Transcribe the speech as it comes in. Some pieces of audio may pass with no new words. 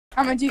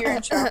I'm gonna do your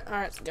intro.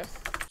 Alright, go.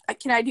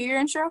 Can I do your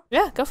intro?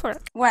 Yeah, go for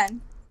it. When?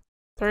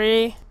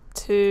 3,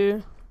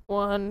 2,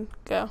 1,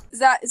 go. Is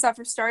that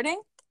for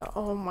starting?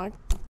 Oh my.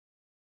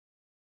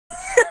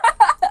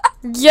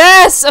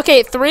 Yes!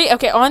 Okay, 3.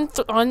 Okay, on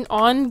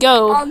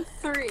go. On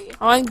 3.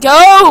 On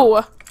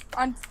go!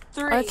 On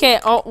 3. Okay,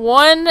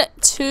 1,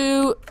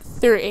 2,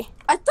 3.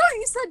 I thought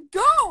you said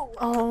go!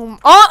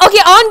 Okay,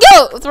 on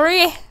go!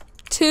 3,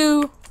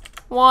 2,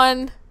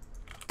 1,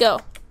 go.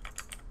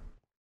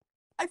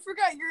 I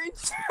forgot your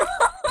intro.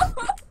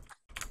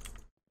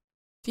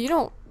 If you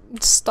don't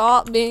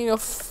stop being a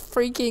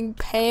freaking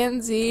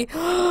pansy. I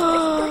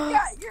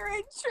forgot your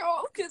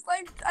intro because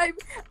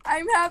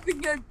I'm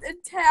having an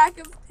attack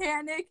of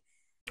panic.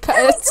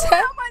 Hello,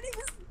 my name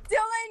is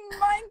Dylan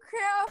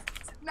Minecraft.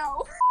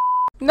 No.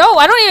 No,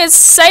 I don't even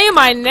say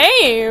my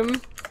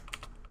name.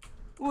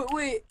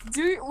 Wait,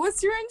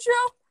 what's your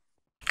intro?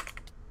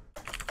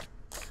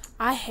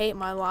 I hate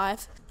my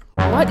life.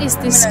 What is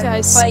this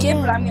guy's play skin?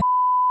 it, but I'm gonna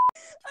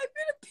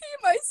pee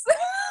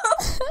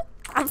myself.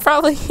 I'm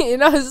probably,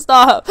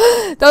 stop.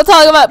 Don't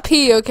talk about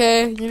pee,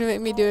 okay? You're gonna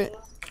make me do it.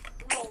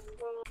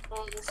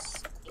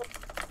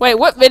 Wait,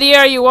 what video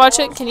are you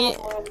watching? Can you?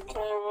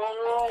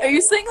 Are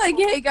you saying like,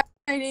 hey guys,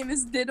 my name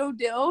is Ditto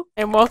Dill?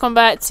 And welcome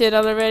back to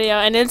another video.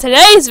 And in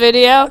today's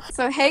video.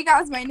 So hey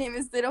guys, my name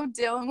is Ditto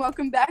Dill, and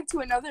welcome back to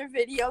another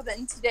video.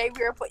 Then today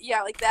we are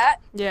like that.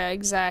 Yeah,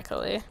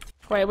 exactly.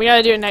 Wait, we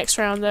gotta do it next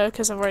round though,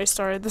 because I've already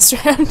started this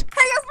round. Hey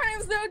guys, my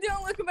name is Ditto Dill,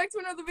 and welcome back to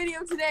another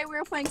video. Today we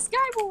are playing Sky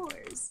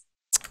Wars.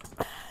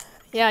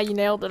 Yeah, you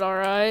nailed it,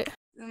 alright.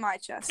 In my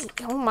chest.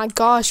 Oh my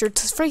gosh, you're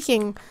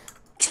freaking.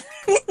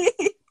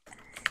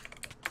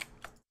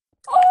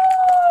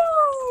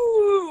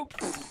 Oh!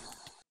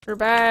 You're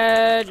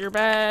bad, you're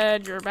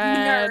bad, you're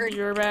bad, Nerd.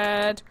 you're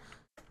bad.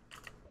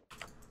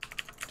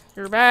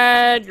 You're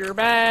bad, you're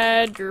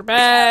bad, you're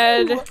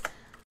bad. No! Look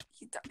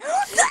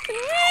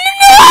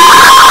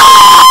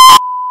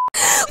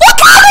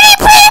how many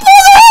people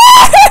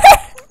there!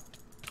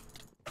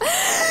 I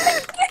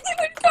can't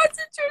even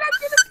concentrate. I'm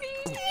gonna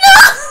pee.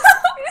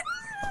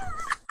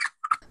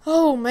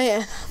 Oh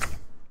man.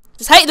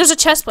 Hey, there's a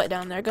chest plate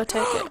down there. Go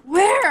take it.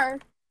 Where?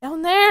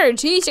 Down there.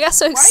 Jeez, you got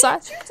so Why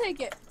excited. didn't you take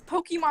it?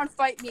 Pokemon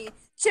fight me.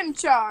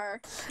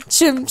 Chimchar.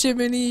 Chim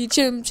chiminy,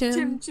 chim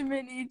chim.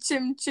 Chimchiminy,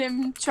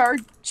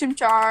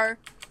 chimchar.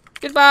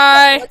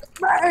 Goodbye.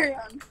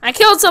 Man. I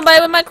killed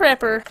somebody with my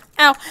crapper.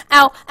 Ow,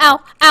 ow,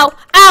 ow, ow,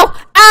 ow,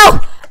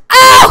 ow,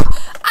 ow,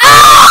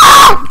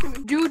 ow!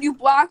 Dude, you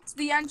blocked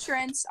the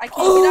entrance. I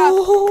can't get up.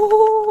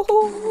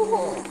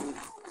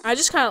 I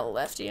just kind of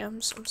left you.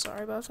 I'm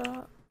sorry about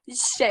that.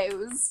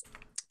 Shoes.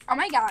 Oh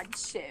my god,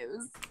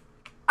 shoes.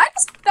 I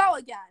just fell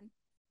again.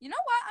 You know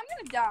what? I'm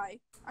gonna die.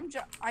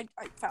 I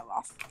fell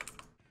off.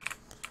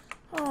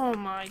 Oh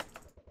my.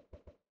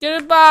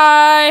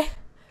 Goodbye.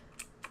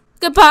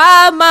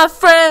 Goodbye, my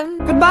friend.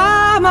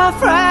 Goodbye, my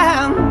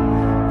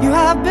friend. You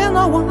have been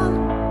the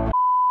one.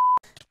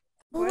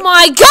 Oh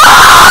my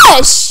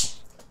gosh!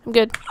 I'm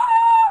good.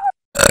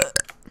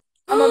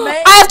 I'm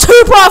amazed. I have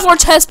 2 Prop 4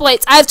 chest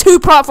plates. I have 2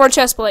 Prop 4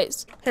 chest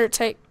plates. Here,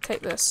 take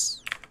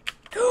this.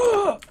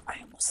 I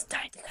almost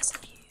died because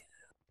of you.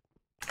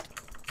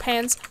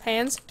 Pans.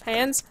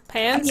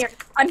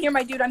 I'm here,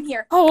 my dude. I'm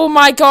here. Oh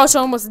my gosh,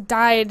 I almost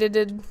died.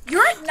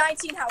 You're at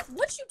 19 health.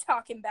 What you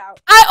talking about?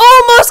 I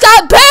almost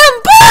got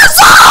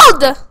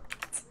bamboozled!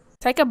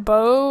 Take a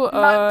bow.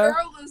 My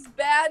girl is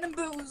bad and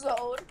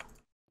boozled.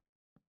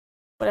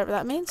 Whatever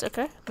that means.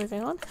 Okay,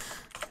 moving on.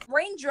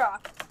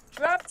 Raindrop.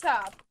 Drop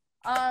top.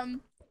 I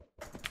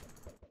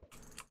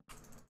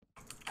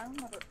don't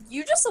know.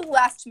 You just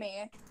left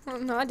me. Oh,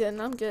 no, I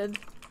didn't. I'm good.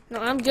 No,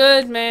 I'm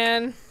good,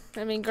 man.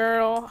 I mean,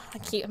 girl.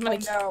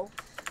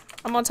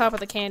 I'm on top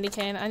of the candy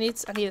cane. I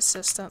need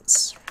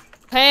assistance.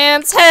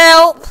 Pants,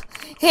 help!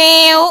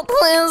 Help, They're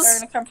please!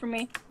 gonna come for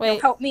me. Wait. No,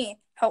 help me.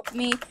 Help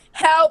me.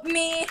 Help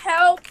me.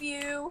 Help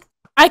you.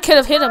 I could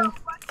have hit him.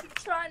 What you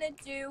trying to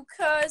do?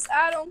 Cause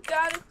I don't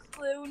got a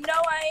clue.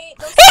 No, I ain't.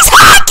 No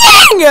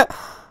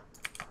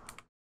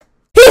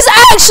He's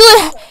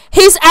hacking!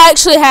 He's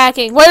actually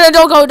hacking. Wait, no,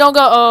 don't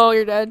go. Oh,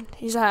 you're dead.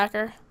 He's a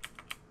hacker.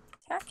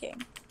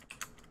 Hacking.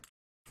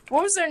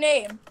 What was their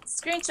name?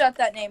 Screenshot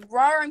that name.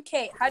 Rar and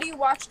Kate. How do you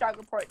watchdog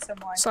report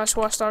someone? /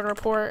 watchdog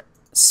report,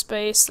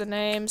 space the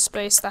name,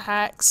 space the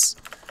hacks.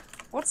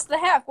 What's the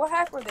hack? What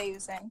hack were they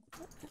using?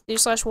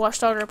 /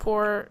 watchdog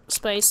report,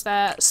 space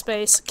that,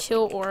 space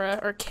kill aura,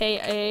 or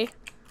KA.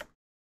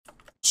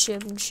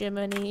 Chim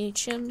chiminy,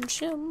 chim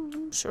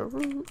chim,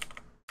 sharoo.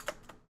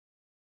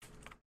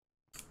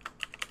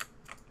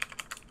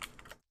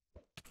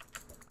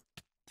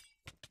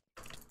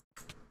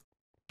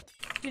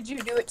 Did you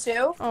do it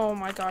too? Oh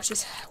my gosh,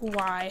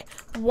 why?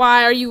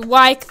 Why are you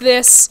like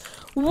this?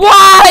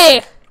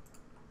 Why?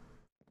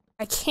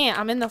 I can't,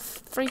 I'm in the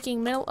freaking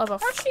middle of a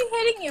How's she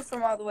hitting you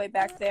from all the way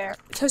back there?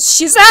 because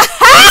she's a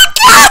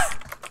hacker!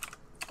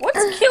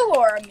 What's kill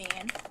aura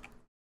mean?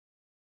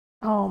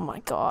 Oh my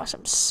gosh,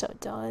 I'm so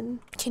done.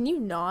 Can you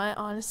not,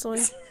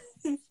 honestly?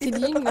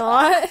 Can you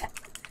not?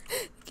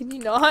 Can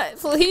you not?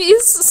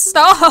 Please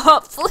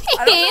stop, please.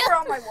 I don't know where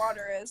all my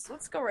water is.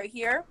 Let's go right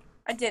here.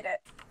 I did it.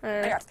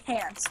 Right. I got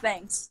pants.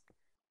 Thanks.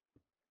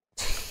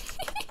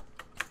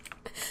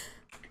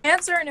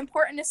 Pants are an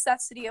important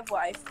necessity of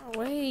life. Oh,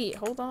 wait,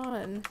 hold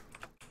on.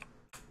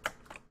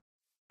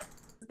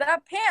 Is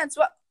that pants?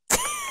 What?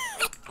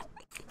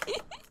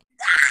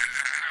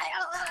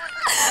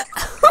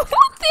 What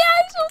the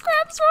actual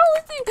crap's wrong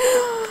with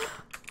you?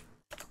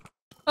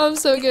 I'm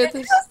so good. Did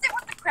you just say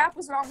what the crap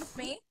was wrong with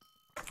me?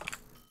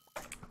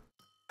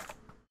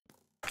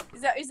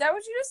 Is that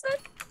what you just said?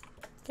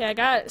 Okay, I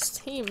got his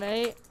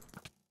teammate.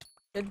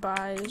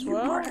 Goodbye as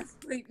well. You wanna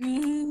fight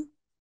me?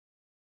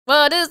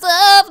 What is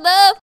up,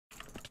 love?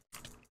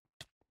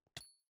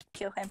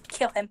 Kill him,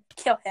 kill him,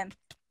 kill him.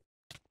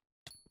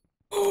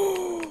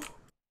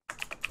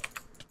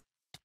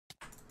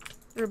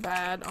 You're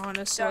bad,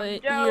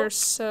 honestly. Dumb-doe. You're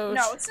so.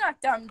 No, it's not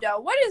dumb dough.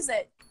 What is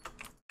it?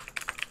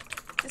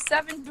 The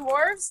Seven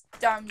Dwarves?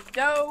 Dumb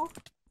dough.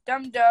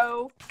 Dumb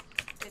dough.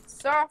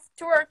 It's off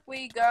to work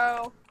we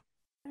go.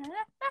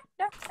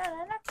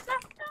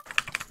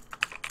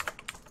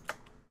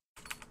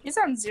 He's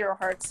on 0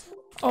 hearts.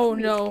 Oh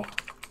no.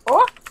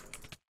 Oh!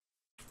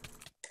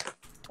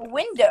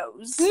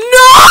 Windows. No!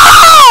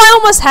 I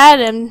almost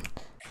had him.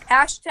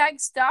 Hashtag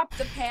stop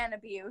the pan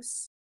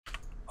abuse.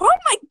 Oh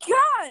my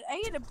god!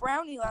 I ate a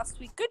brownie last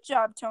week. Good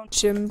job, Tony.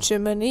 Chim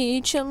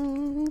chimney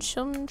chim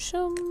chum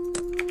chum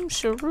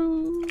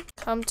sharoo.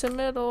 Come to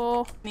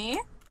middle.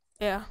 Me?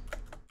 Yeah.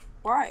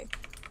 Why?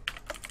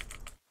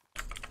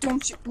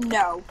 Don't you?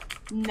 No.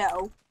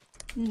 No.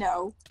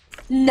 No.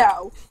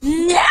 No.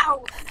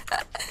 No!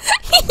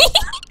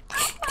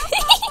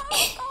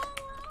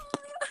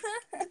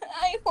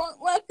 I want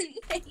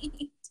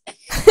lemonade.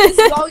 This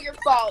is all your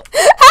fault.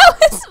 How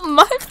is it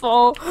my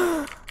fault?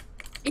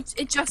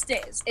 It just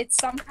is. It's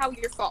somehow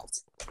your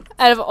fault.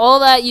 Out of all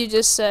that you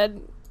just said,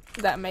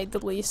 that made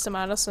the least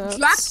amount of sense.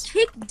 Drop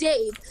kick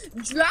Dave.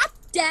 Drop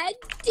dead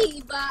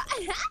diva.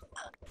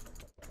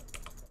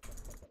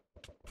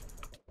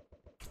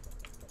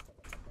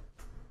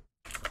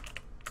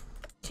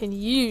 Can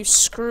you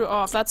screw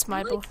off? That's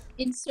my Like,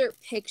 insert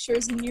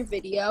pictures in your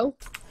video.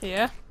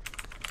 Yeah.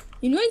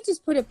 You know, I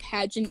just put a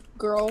pageant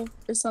girl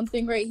or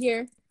something right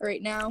here,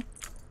 right now.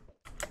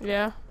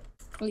 Yeah.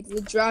 Like the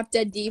Drop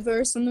Dead Diva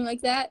or something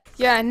like that.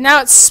 Yeah, and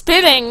now it's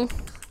spinning.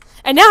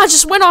 And now it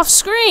just went off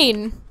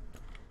screen.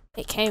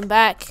 It came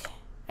back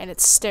and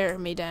it's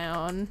staring me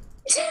down.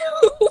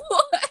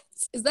 What?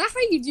 Is that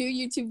how you do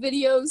YouTube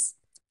videos?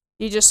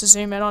 You just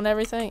zoom in on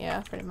everything?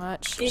 Yeah, pretty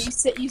much. Yeah,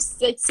 you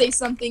say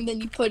something,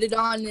 then you put it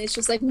on, and it's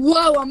just like,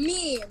 whoa, a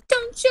meme.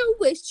 Don't you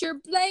wish your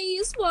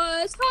blaze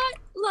was hot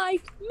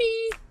like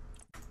me?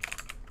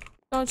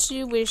 Don't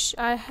you wish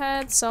I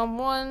had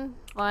someone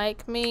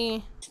like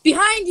me?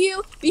 Behind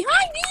you!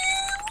 Behind you!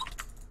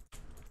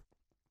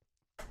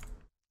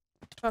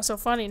 Not so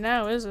funny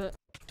now, is it?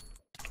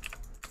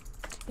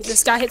 If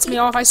this guy hits me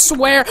off, I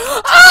swear.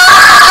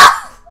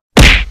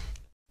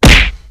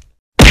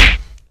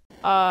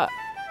 Ah!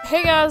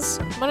 Hey guys,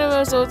 my name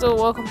is Ozo.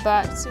 Welcome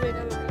back to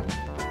another